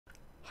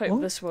Hope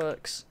What? this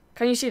works.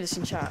 Can you see this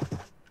in chat?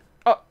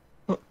 Oh.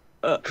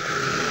 Oh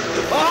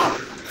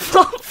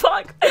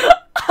fuck!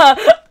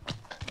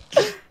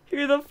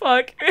 Who the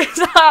fuck is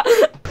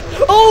that?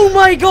 Oh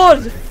my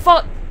god!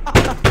 Fuck!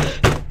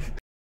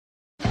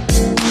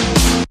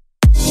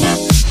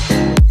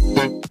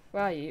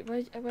 Where are you?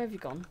 Where have you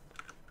gone?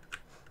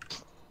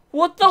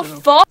 What the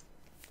fuck?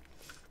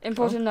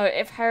 Important note,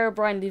 if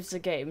Herobrine leaves the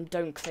game,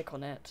 don't click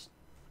on it.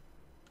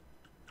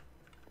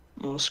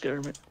 Oh, scare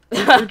me.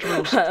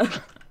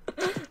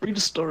 Read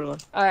the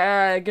storyline.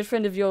 A good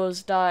friend of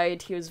yours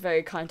died. He was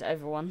very kind to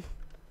everyone.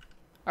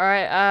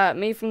 Alright,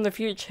 me from the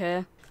future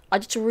here. I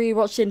just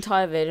rewatched the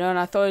entire video and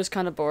I thought it was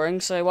kind of boring,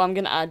 so what I'm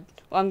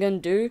gonna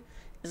do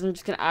is I'm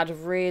just gonna add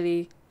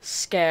really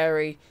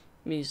scary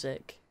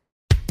music.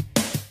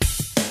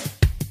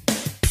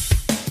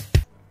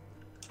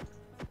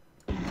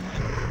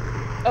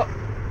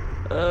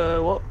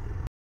 Oh. What?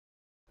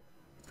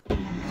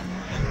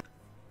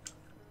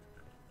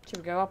 Should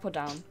we go up or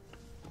down?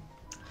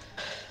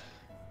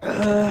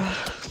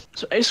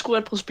 So A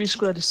squared plus B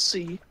squared is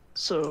C,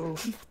 so...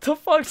 What the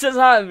fuck does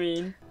that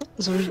mean?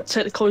 So we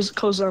take the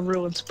cosine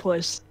rule into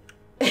place.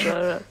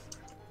 So,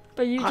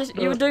 But you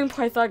were doing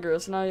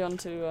Pythagoras, now you're on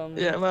to,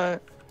 yeah,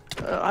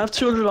 I have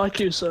 200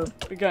 IQ, so...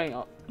 We're going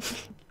up.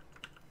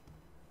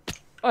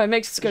 Oh, it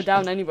makes us go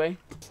down anyway.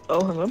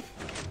 Oh, hang on.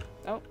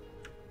 Oh.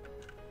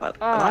 An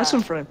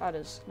item frame. That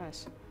is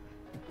nice.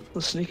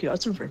 The sneaky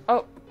item frame.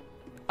 Oh,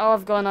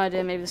 I've got an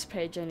idea. Maybe this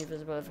page only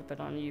visible if I put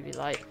on UV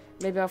light.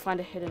 Maybe I'll find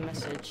a hidden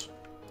message.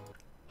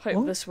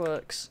 Hope this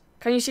works.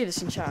 Can you see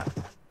this in chat?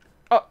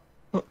 Oh.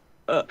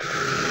 Oh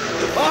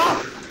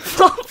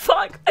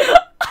fuck!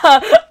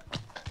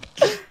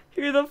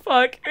 Who the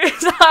fuck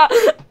is that?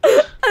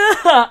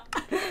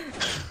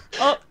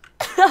 Oh.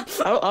 I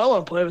don't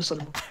want to play this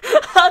anymore.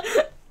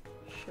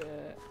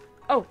 Shit.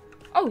 Oh,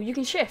 you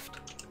can shift.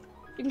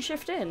 You can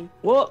shift in.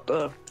 What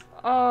the?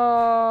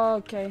 Oh,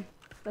 okay.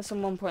 That's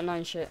some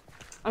 1.9 shit.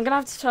 I'm gonna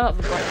have to turn up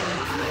the button.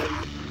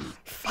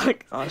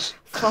 Fuck. Nice.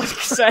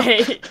 Fuck's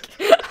sake.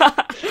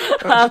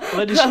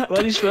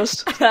 Ladies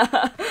first.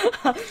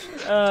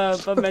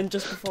 But then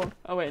just before.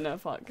 Oh wait, no,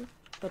 fuck.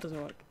 That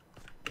doesn't work.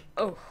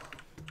 Oh.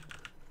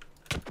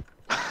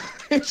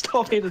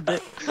 Stop being a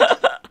dick.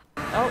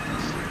 Oh.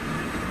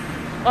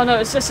 Oh no,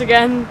 it's this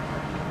again.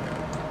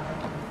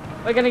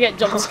 We're gonna get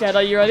jump scared.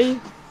 Are you ready?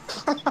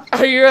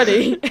 Are you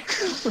ready?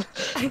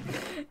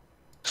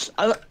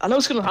 I know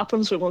it's gonna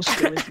happen, so it won't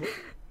scare me.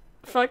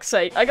 Fuck's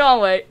sake, I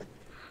can't wait.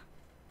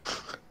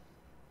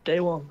 Day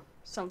one.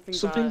 Something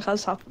Something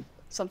has happened.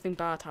 Something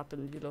bad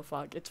happened, you little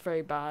fuck. It's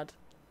very bad.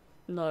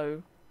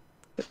 No.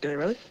 Okay,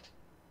 ready?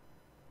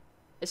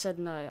 It said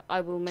no.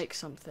 I will make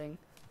something.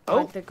 Oh.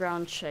 Like the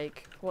ground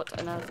shake. What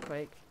an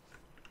earthquake.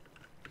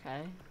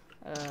 Okay.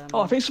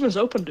 Oh, I think something's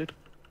open, dude.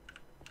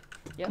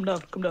 Yep. Come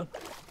down, come down.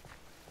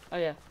 Oh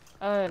yeah.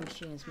 Oh,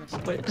 machine is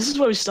missing. Wait, this is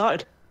where we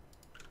started.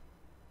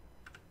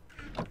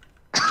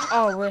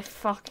 Oh, we're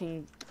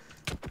fucking.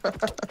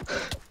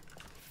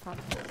 Fuck.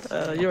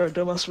 You're a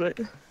dumbass, mate.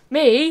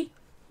 Me?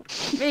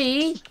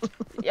 Me?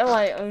 You're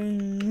like,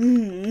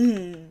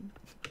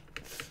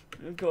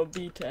 I've got a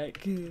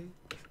B-Tech.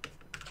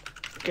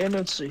 Game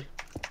mode C.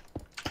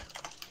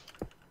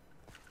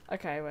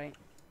 Okay, wait.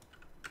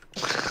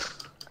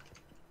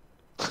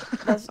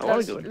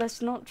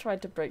 Let's not try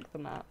to break the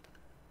map.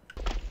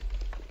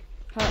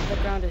 The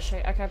ground is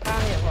shaking. Okay,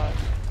 apparently it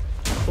worked.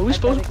 Were we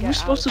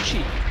supposed to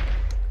cheat?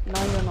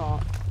 No, you're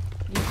not.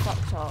 You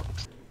fucked up.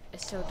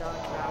 It's still dark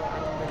now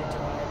and I'm really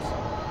tired.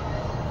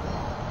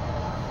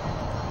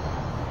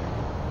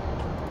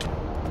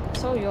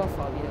 It's all your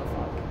fault, you little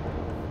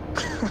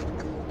fuck.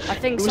 I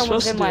think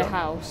someone's in my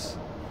house.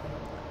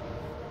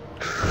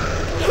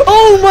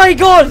 Oh my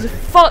god!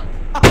 Fuck!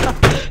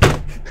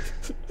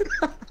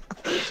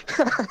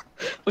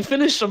 We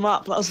finished the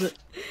map, that's it.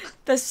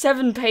 There's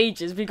 7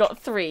 pages, we got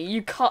 3.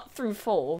 You cut through 4.